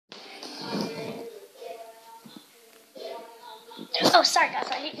Oh, sorry guys,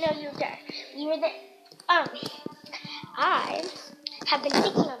 I didn't know you were there. You were there. I have been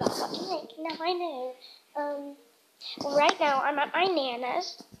thinking about what to make. Now I know. Right now I'm at my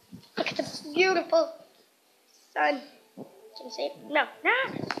Nana's. Look at the beautiful sun. Can you see it? No.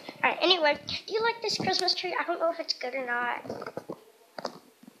 Alright, anyway, do you like this Christmas tree? I don't know if it's good or not.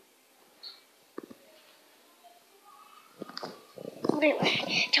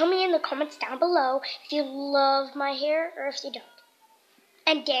 Anyway, tell me in the comments down below if you love my hair or if you don't.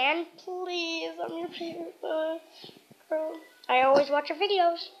 And Dan, please, I'm your favorite girl. I always watch your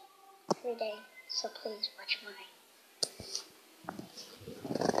videos every day, so please watch mine.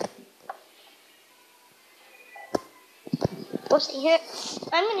 Whoopsie here.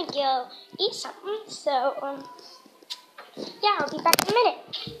 I'm gonna go eat something, so yeah, I'll be back in a minute.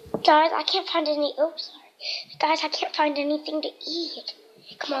 Guys, I can't find any. Oops, sorry. Guys, I can't find anything to eat.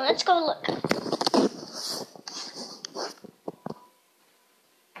 Come on, let's go look.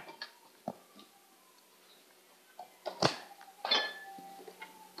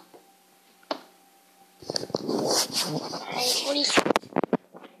 Alright, what do you see?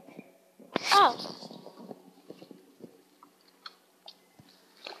 Oh.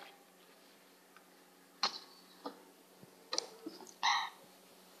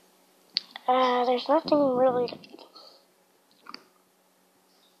 There's nothing really to eat.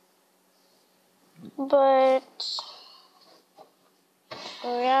 But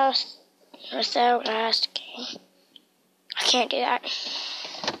without asking, I can't do that.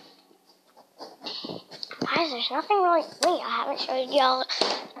 Guys, there's nothing really. Wait, I haven't showed y'all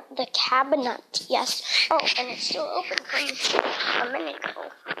the cabinet. Yes. Oh, and it's still open from a minute ago.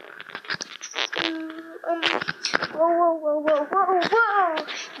 Whoa.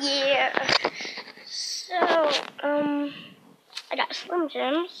 Yeah. So, I got Slim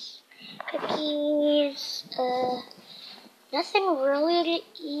Jims, cookies, nothing really to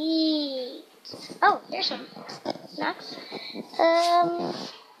eat. Oh, there's some snacks.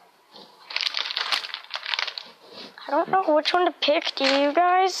 I don't know which one to pick, do you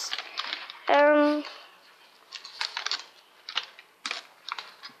guys?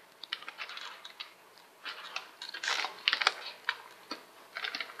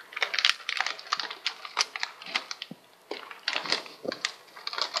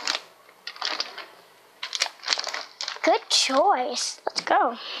 Good choice. Let's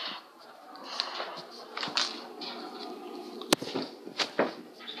go.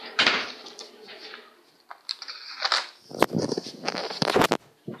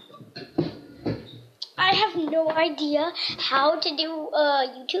 I have no idea how to do a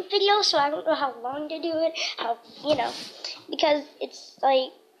YouTube video, so I don't know how long to do it, because it's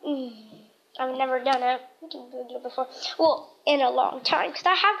like, I've never done a YouTube video before. Well, in a long time, because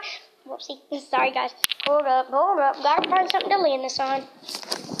I have, whoopsie, sorry guys, hold up, gotta find something to land this on.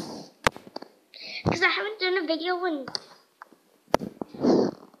 Because I haven't done a video in,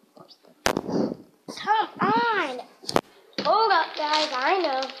 come on, hold up guys, I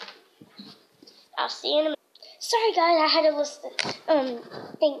know. I'll see you in a minute. Sorry guys, I had to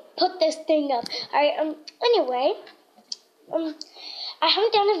put this thing up. Alright, anyway, I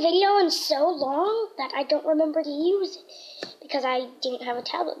haven't done a video in so long that I don't remember to use it. Because I didn't have a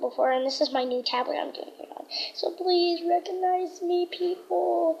tablet before, and this is my new tablet I'm doing it on. So please recognize me,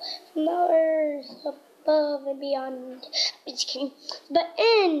 people, from the earth above and beyond. I'm just kidding. But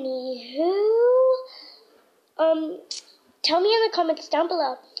anywho, tell me in the comments down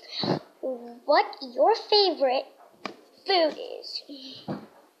below what your favorite food is.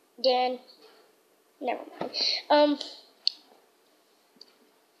 Dan, never mind.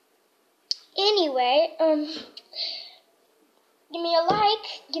 Anyway, give me a like,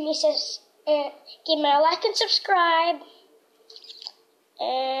 give me a like and subscribe,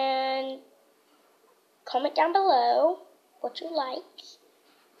 and comment down below what you like,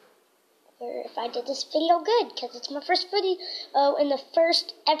 or if I did this video good, because it's my first video in the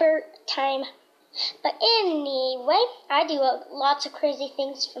first ever time. But anyway, I do lots of crazy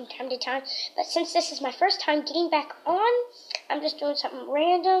things from time to time, but since this is my first time getting back on, I'm just doing something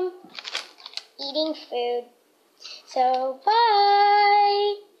random, eating food. So,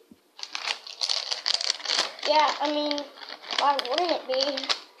 bye! Yeah, I mean, why wouldn't it be?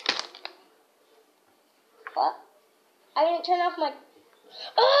 What? I didn't turn off my...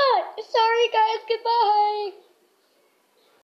 Oh! Sorry guys, goodbye!